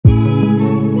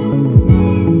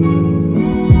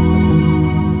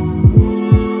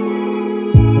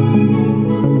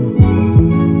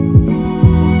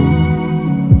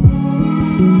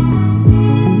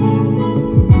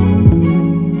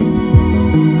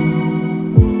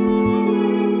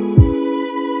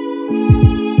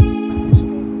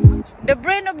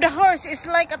horse is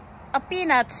like a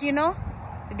peanuts, you know?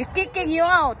 They're kicking you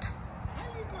out. How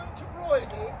are you going to ride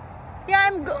it?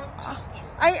 Yeah,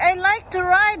 I like to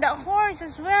ride a horse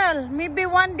as well. Maybe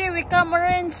one day we come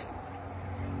arrange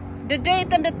the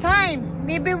date and the time.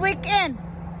 Maybe weekend.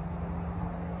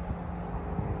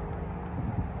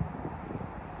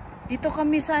 Dito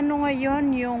kami sa ano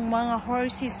ngayon, yung mga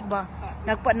horses ba?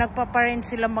 Nagpa-parent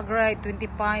sila mag-ride,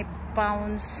 25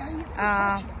 pounds,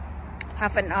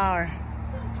 half an hour.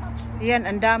 Yan,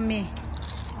 ang dami.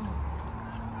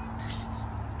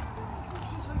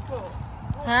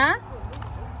 Ha?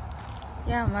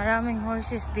 Yeah, maraming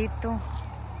horses dito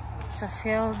sa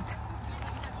field.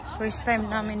 First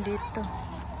time namin dito.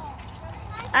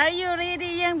 Are you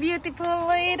ready, young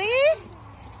beautiful lady?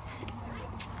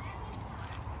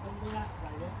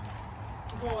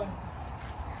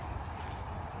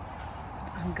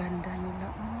 Ang ganda nila,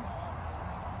 oh.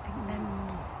 Tingnan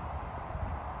mo.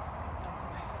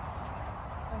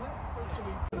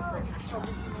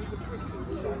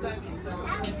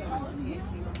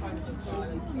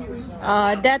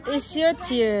 That is suits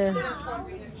you.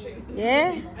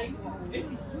 Yeah?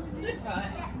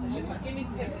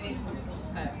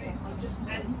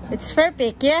 It's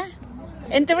perfect, yeah?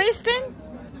 Interesting?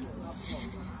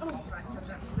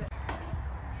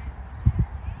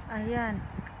 Ayan.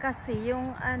 Kasi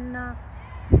yung anak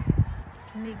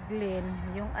ni Glenn,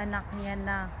 yung anak niya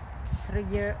na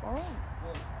 3-year-old,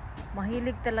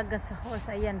 mahilig talaga sa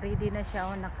horse. Ayan, ready na siya.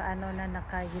 O,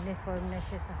 naka-uniform na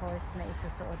siya sa horse na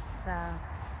isusuot sa,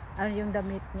 yung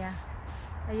damit niya.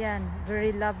 Ayan,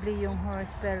 very lovely yung horse.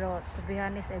 Pero, to be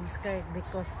honest, I'm scared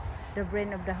because the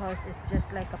brain of the horse is just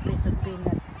like a piece of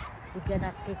peanut. They're gonna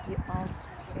kick you out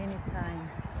anytime.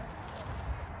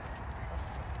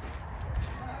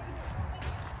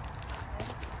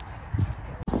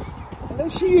 I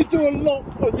see you do a lot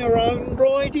on your own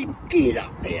riding. Get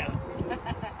up here.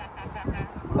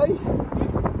 Hey?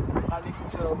 I listen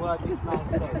to a word this man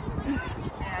says.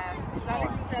 I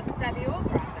listen to Daddy or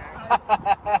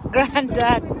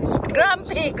Granddad? Granddad.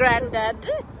 Grumpy Granddad.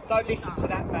 Don't listen to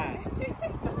that man.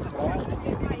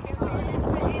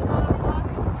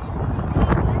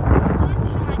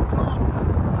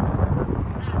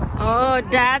 Oh,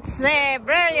 that's it.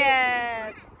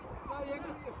 Brilliant.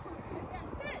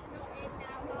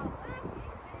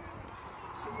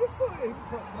 Your foot in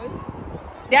properly.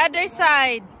 The other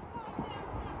side.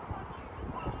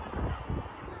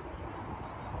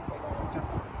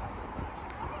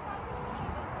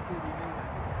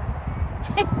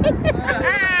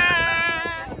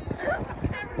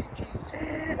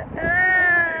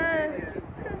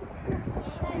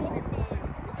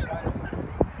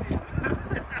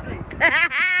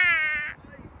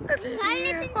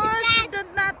 Oh, she did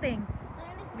nothing.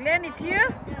 Glenn, it's you?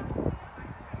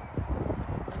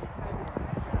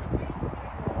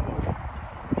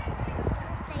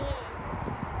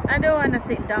 I don't want to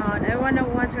sit down. I want to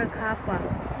watch her kappa.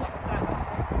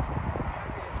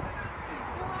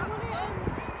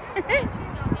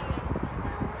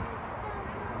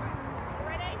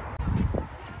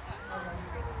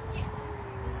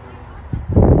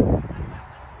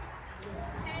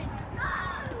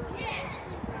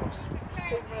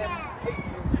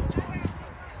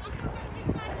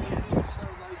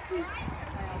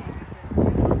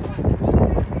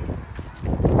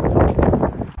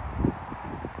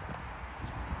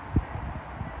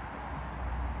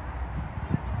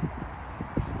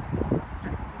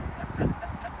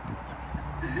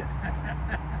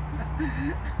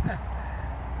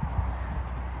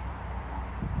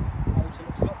 She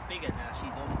looks a lot bigger now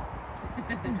she's on it.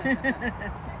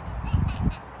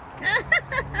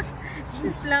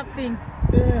 She's laughing.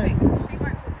 Yeah. She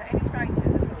won't talk to any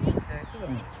strangers at all, so.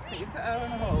 But you put her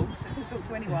on a horse and she'll talk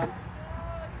to anyone.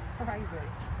 Crazy.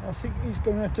 I think he's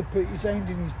going to have to put his hand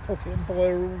in his pocket and buy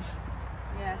her horse.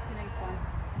 Yeah, she needs one.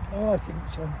 Oh, I think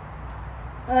so.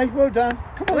 Hey, well done.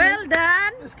 Come on. Well then.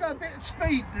 done. Let's go a bit of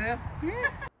speed now.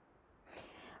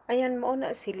 Ayan,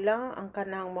 mauna sila ang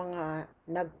kanang mga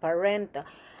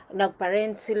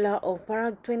nagparent sila o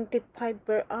parang 25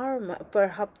 per hour,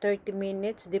 per half 30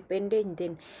 minutes, depende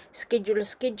din.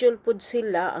 Schedule pud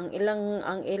sila ang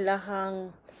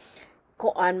ilahang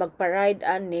kuan magpa-ride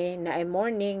ani na ay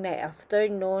morning, na ay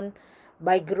afternoon,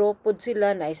 by group pud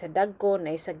sila, na isa dagko,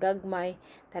 na isa gagmay,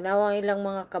 tanawang ilang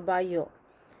mga kabayo.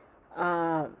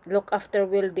 Look after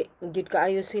will gid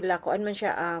kaayo sila kuan man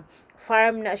siya,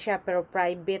 farm na siya pero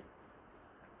private.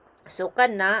 So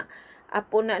kana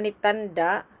apo na ni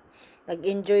tanda,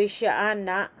 nag-enjoy siya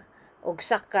ana og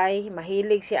sakay,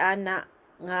 mahilig siya ana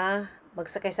nga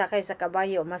magsakay-sakay sa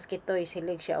kabayo, maski toy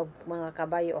silig siya og mga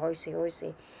kabayo, horsey.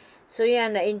 So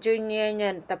yan, na-enjoy niya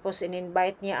yan. Tapos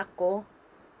in-invite niya ako.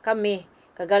 Kami,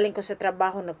 kagaling ko sa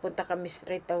trabaho, nagpunta kami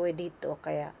straight away dito.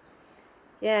 Kaya,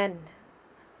 yan,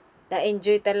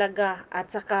 na-enjoy talaga.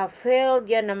 At saka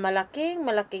failed yan na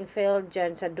malaking failed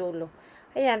dyan sa dulo.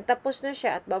 Ayan, tapos na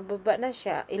siya at bababa na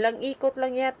siya. Ilang ikot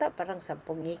lang yata, parang 10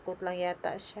 ikot lang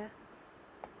yata siya.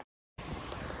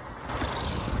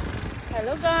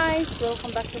 Hello guys,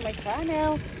 welcome back to my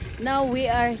channel. Now we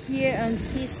are here on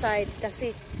seaside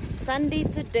kasi Sunday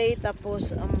today,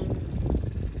 tapos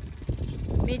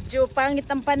medyo pangit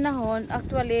ang panahon.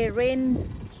 Actually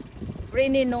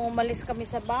rainy nung umalis kami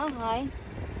sa bahay,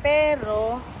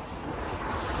 pero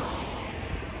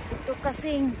ito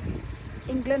kasing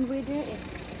England weather eh.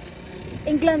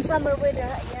 England summer weather.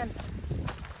 Ayan,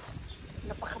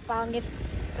 napakapangit,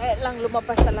 kaya lang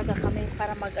lumabas talaga kami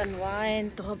para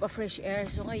mag-unwind, to have a fresh air.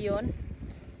 So ngayon,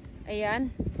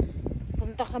 ayan,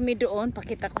 punta kami doon,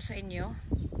 pakita ko sa inyo.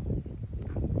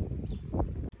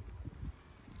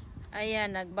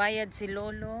 Ayan, nagbayad si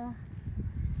Lolo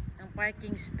ng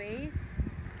parking space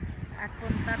at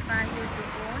punta tayo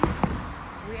doon.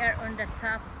 We are on the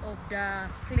top of the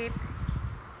cliff.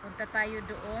 Punta tayo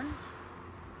doon.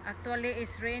 Actually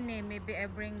it's rainy, maybe I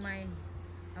bring my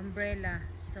umbrella,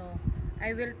 so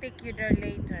I will take you there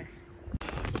later.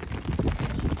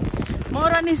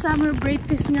 Mora ni summer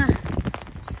British nga.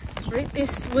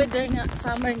 British weather nga,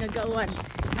 summer nga gawan.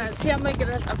 Siya may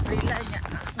grass umbrella niya.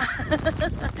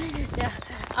 Yeah,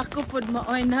 ako pod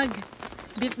maoy nag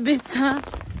bit-bit sa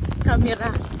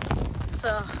camera.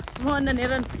 So, mo na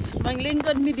niron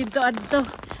manglingkod mi dito adto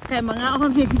kay mga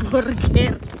omig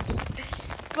burger.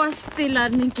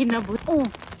 Pastilan ning kinabut. Oh,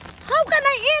 how can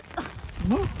I eat?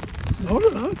 No,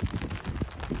 no.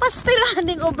 Pastilan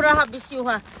ning obra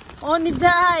habisyuha. Oni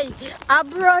day,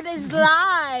 abroad is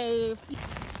life.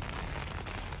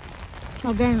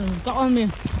 Okay, kaon mi.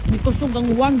 Di kusog ang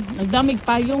uwan, nagdamig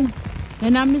payong.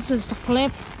 Yan namin sa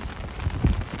cliff.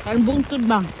 Kalbungtod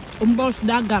ba? Umbos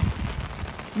dagat.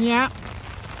 Niya.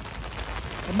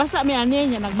 Basa mi ani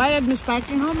niya, nagbayad mis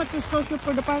parking. How much is cost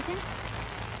for the parking?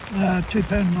 £2.90.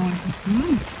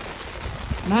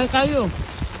 Mahal kayo.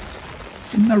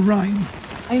 In the rain.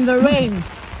 In the rain.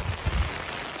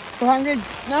 200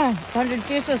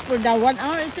 pesos for the 1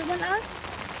 hour. Is it 1 hour?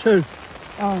 2.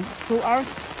 2 hours.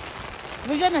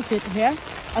 We're gonna sit here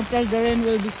until the rain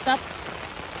will be stopped.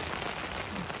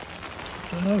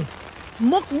 Don't know.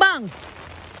 Mukbang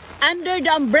under the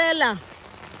umbrella.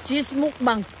 Cheese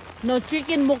mukbang. No,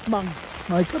 chicken mukbang.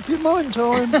 Make up your mind,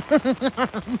 time.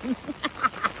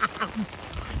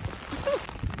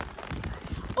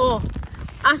 Oh,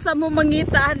 asa mo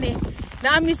mangita ni?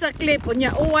 Naami sa clip unya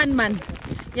uwan man.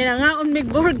 Yan nga on mig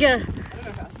burger.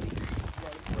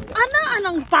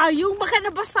 Anang payong baka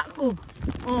nabasa ko.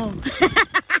 Oh.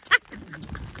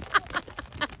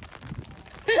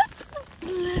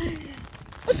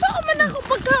 Saan man ako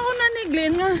pagkaon na ni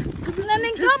Glenn nga?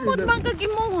 Naning kamot man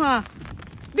kagimuha.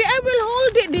 I will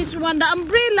hold it, this one, the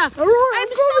umbrella. Alright,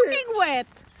 I'm soaking wet.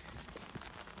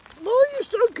 Why are you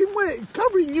soaking wet? It's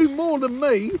covering you more than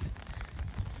me.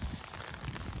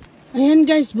 Ayan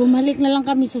guys, bumalik na lang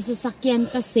kami sa sasakyan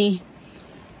kasi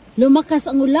lumakas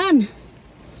ang ulan.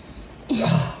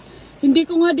 Hindi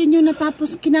ko nga din yung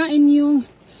natapos kinain yung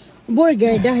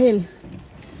burger dahil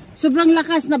sobrang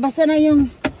lakas, nabasa na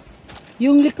yung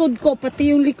likod ko,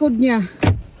 pati yung likod niya.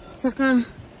 Saka,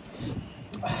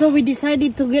 so we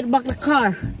decided to get back the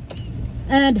car.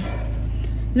 And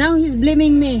now he's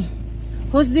blaming me.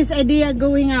 Who's this idea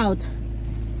going out?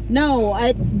 No,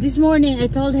 this morning I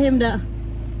told him that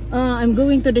I'm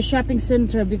going to the shopping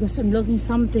center because I'm looking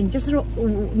something, just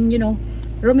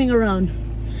roaming around.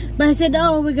 But I said,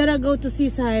 oh, we gotta go to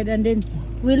seaside, and then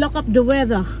we look up the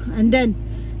weather, and then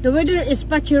the weather is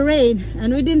patchy rain,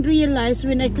 and we didn't realize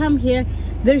when I come here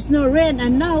there's no rain,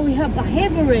 and now we have a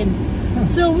heavy rain.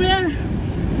 So we're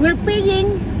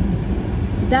paying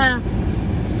the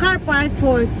car park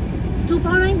for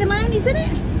 £2.99, isn't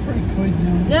it? £3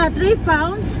 now. Yeah, £3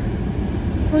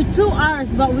 for 2 hours,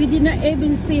 but we did not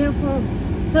even stay here for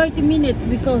 30 minutes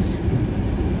because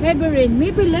heavy rain.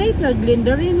 Maybe later, Glenn,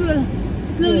 the rain will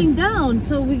slowing down,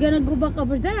 so we're gonna go back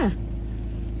over there.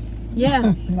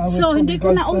 Yeah. So hindi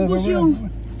ko naubos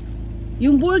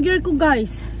yung burger ko,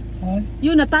 guys.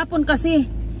 Yun, natapon kasi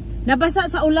nabasa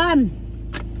sa ulan.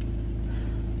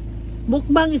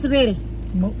 Mukbang is real.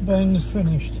 Mukbang is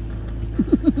finished.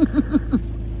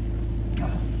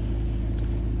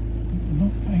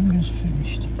 Mukbang is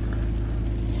finished.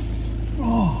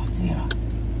 Oh dear.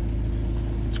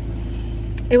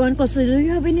 Ewan ko, so do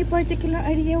you have any particular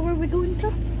idea where we're going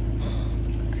to?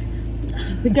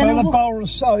 We're gonna If I had a bowl of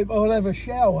soap, I'll have a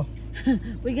shower.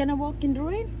 We're gonna walk in the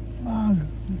rain. Oh,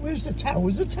 where's the towel?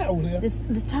 Is the towel here?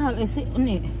 The towel is it on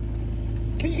it?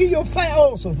 Can you get your fat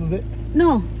arse off of it?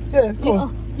 No. Yeah, go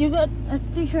on. You got a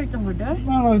t-shirt over there?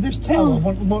 No, this towel.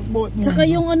 Oh. What, Saka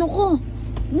yung ano ko.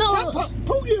 No,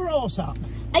 pull your arse up.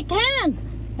 I can't.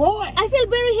 Why? I feel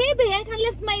very heavy. I can't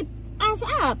lift my ass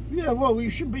up. Yeah, well, you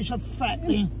shouldn't be so fat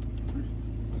then.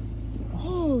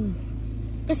 Oh.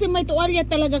 Kasi may tuwalya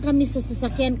talaga kami sa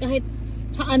sasakyan kahit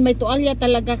saan may tuwalya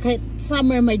talaga kahit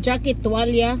summer may jacket,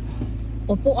 tuwalya,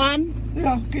 upuan,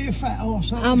 Yeah, get your fat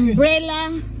arse up.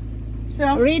 umbrella.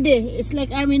 Yeah. Ready. It's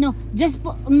like army no. Just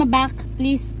put on my back,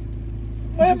 please.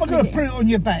 Where am I Just going leave to put it on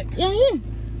your back? Yeah, here.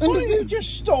 On Why the don't you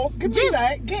just stop, give me Just-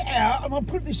 that, get out, and I'll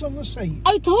put this on the seat.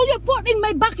 I told you put in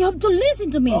my back. You have to listen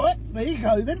to me. All right, there you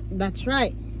go then. That's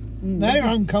right. Now you're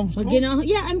uncomfortable.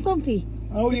 Yeah, I'm comfy.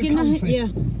 Oh, you're Gina- comfy. Yeah.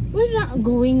 We're not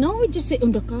going now. We just sit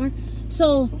on the car.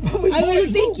 So, We I might will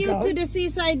as take well you go. to the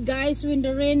seaside, guys, when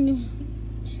the rain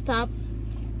stop.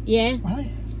 Yeah.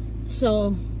 Hey,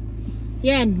 So,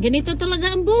 yan. Ganito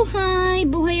talaga ang buhay.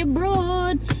 Buhay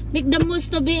abroad. Make the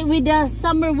most of it with the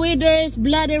summer weathers.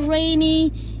 Bloody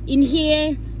rainy in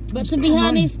here. But to be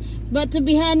honest,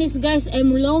 guys,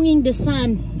 I'm longing the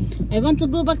sun. I want to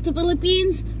go back to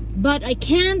Philippines, but I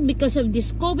can't because of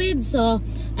this COVID. So,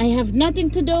 I have nothing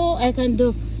to do. I can't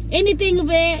do anything of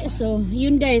it. So,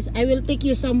 yun guys, I will take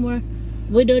you somewhere.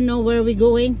 We don't know where we're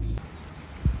going.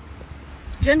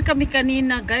 Diyan kami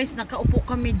kanina guys, nakaupo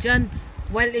kami dyan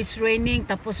while it's raining,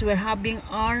 tapos we're having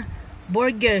our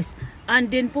burgers. And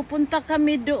then pupunta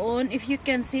kami doon, if you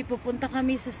can see, pupunta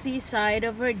kami sa seaside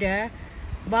over there.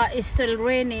 But it's still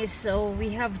rainy, so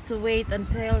we have to wait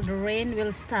until the rain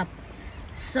will stop.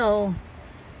 So,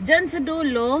 dyan sa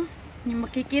dulo, yung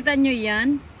makikita nyo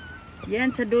yan,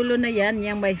 yan sa dulo na yan,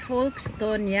 yung may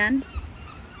Folkestone yan,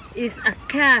 is a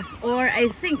cafe, or I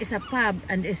think it's a pub,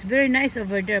 and it's very nice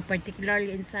over there,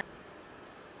 particularly inside.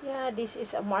 Yeah, this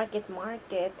is a market.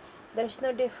 There's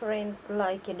no different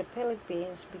like in the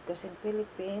Philippines, because in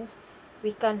Philippines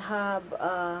we can have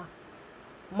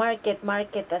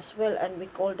market as well, and we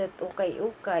call that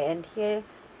ukay, and here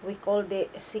we call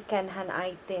the second-hand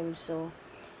item. So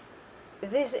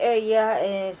this area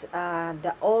is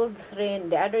the old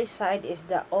train, the other side is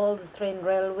the old train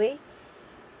railway.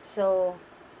 So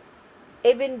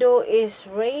even though it's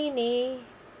rainy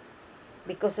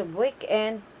because of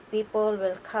weekend, people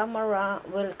will come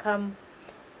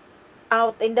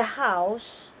out in the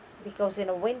house, because in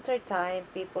the winter time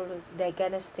people, they're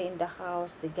gonna stay in the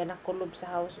house, they're gonna kulub sa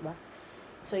house ba.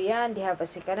 So yan, they have a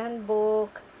second-hand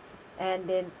book, and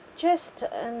then just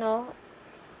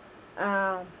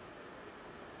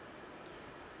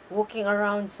walking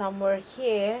around somewhere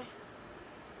here,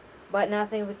 but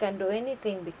nothing, we can do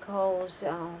anything because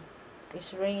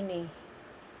it's rainy.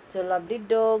 Two lovely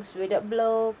dogs with a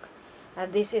bloke,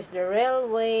 and this is the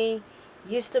railway.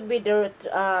 Used to be the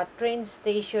train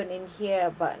station in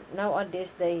here, but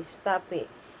nowadays they stop it,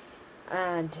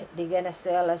 and they're gonna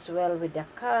sell as well with the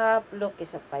cup. Look,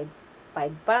 it's a five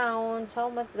pounds.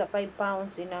 How much the 5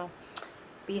 pounds in a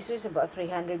peso? Is about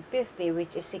 350,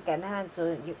 which is second hand.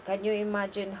 So can you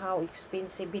imagine how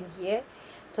expensive in here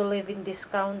to live in this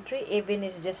country? Even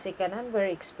it's just second hand, very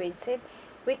expensive.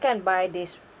 We can buy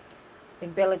this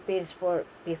in Philippines for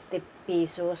 50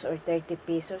 pesos or 30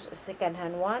 pesos, a second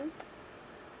hand one.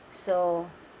 So,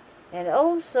 and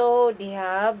also they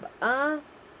have a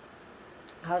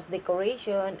house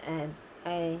decoration, and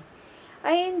I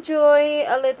enjoy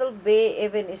a little bit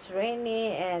even it's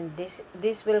rainy, and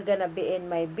this will gonna be in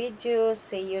my video.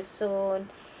 See you soon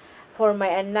for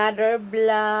my another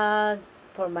vlog,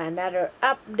 for my another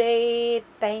update.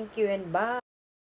 Thank you and bye.